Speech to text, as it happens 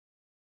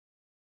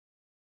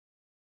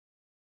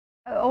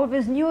I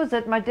always knew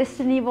that my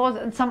destiny was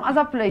in some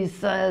other place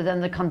than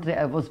the country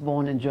I was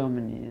born in,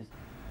 Germany.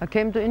 I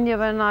came to India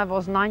when I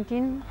was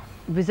 19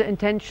 with the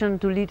intention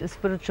to lead a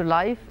spiritual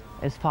life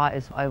as far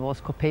as I was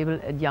capable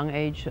at young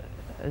age.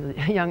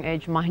 Young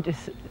age mind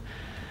is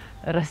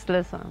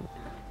restless.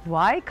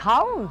 Why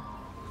cow?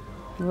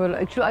 Well,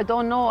 actually, I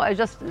don't know. I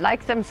just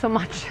like them so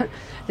much.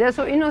 They're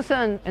so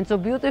innocent and so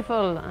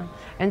beautiful.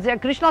 And they're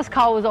Krishna's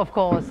cows, of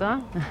course.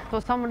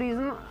 For some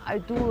reason, I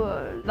do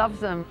love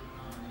them.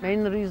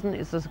 Main reason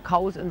is the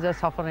cows and their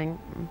suffering.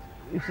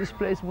 If this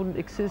place wouldn't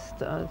exist,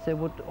 there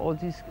would all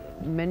these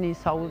many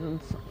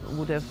thousands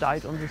would have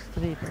died on the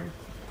street.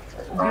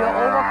 We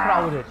are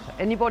overcrowded.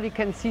 Anybody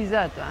can see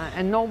that,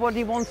 and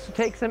nobody wants to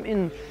take them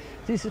in.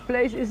 This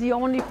place is the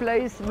only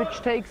place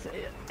which takes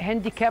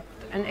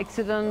handicapped and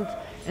accident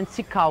and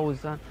sick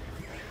cows.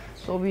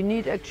 So we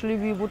need, actually,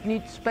 we would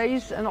need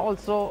space and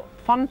also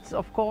funds,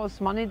 of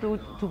course, money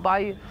to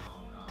buy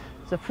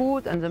the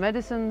food and the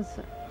medicines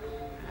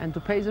and to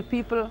pay the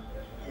people.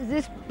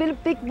 This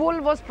big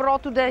bull was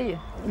brought today.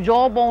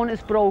 Jawbone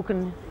is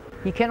broken.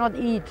 He cannot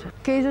eat.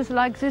 Cases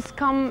like this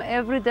come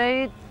every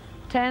day,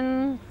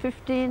 10,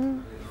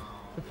 15.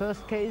 The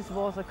first case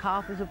was a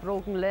calf with a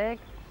broken leg.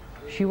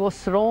 She was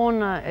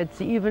thrown at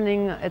the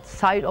evening at the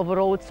side of a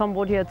road.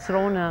 Somebody had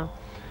thrown her,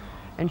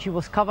 and she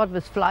was covered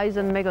with flies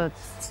and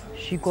maggots.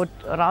 She got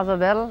rather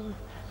well,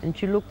 and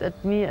she looked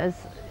at me as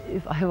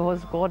if I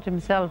was God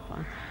himself.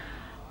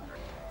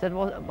 That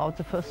was about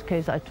the first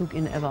case I took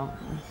in ever.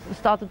 We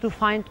started to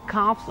find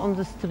calves on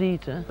the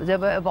street. There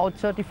were about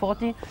 30,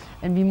 40,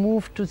 and we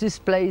moved to this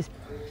place.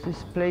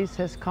 This place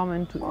has come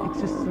into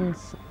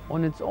existence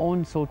on its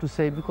own, so to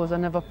say, because I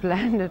never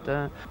planned it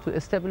to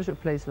establish a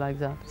place like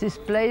that. This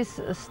place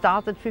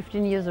started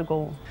 15 years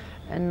ago,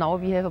 and now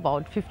we have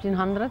about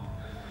 1,500.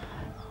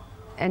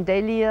 And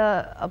daily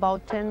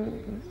about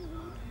 10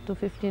 to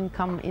 15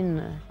 come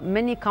in.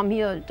 Many come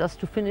here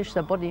just to finish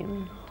their body,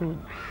 to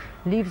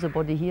leave the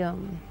body here.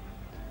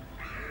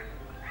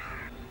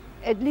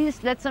 At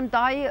least let them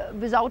die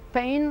without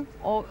pain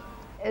or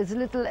as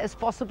little as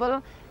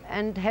possible,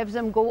 and have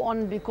them go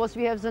on, because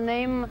we have the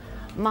name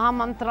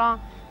Mahamantra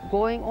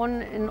going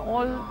on in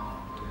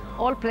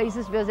all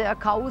places where there are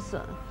cows,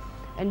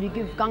 and we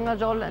give Ganga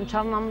Jal and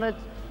Charnamrit.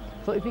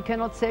 So if we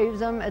cannot save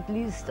them, at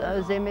least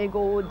they may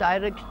go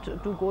direct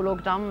to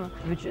Golok Dham,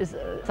 which is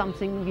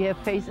something we have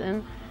faith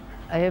in.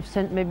 I have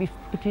sent maybe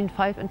between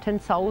 5,000 and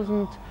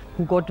 10,000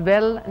 who got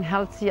well and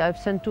healthy. I've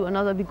sent to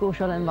another big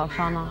Goshala in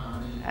Varshana.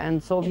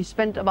 And so we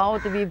spent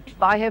about,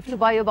 I have to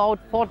buy about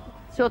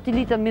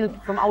 30-liter milk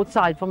from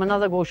outside, from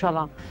another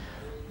Goshala,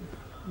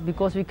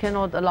 because we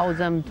cannot allow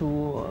them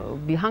to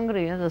be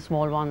hungry, the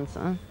small ones.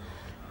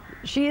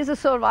 She is a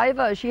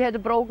survivor. She had a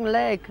broken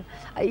leg.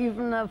 I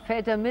even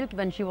fed her milk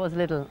when she was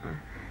little.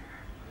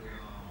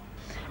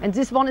 And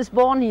this one is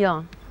born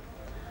here.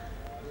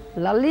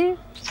 Lali,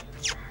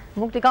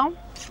 Muktikam,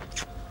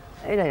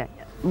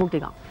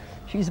 Muktikam.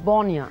 She's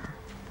born here.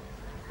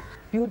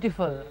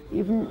 Beautiful.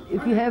 Even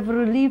if you have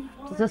relieved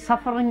the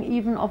suffering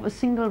even of a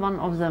single one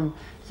of them,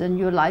 then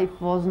your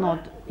life was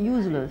not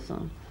useless.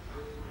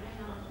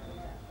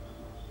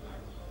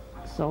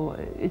 So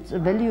it's a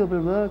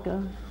valuable work.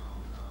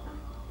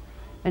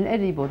 And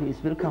everybody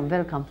is welcome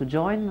to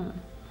join.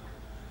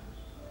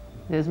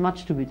 There's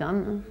much to be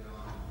done.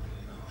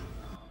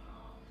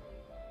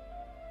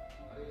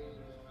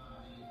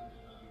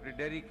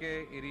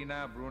 Frederica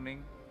Irina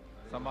Bruning,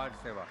 Samaj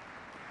Seva.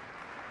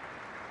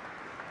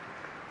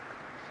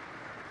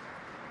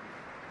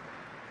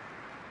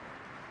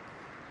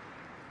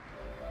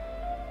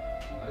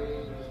 Hare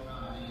Krishna,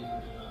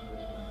 Krishna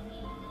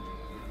Krishna,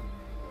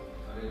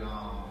 Hare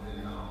Ram,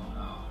 Ram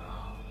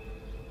Ram.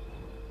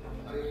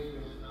 Hare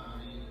Krishna.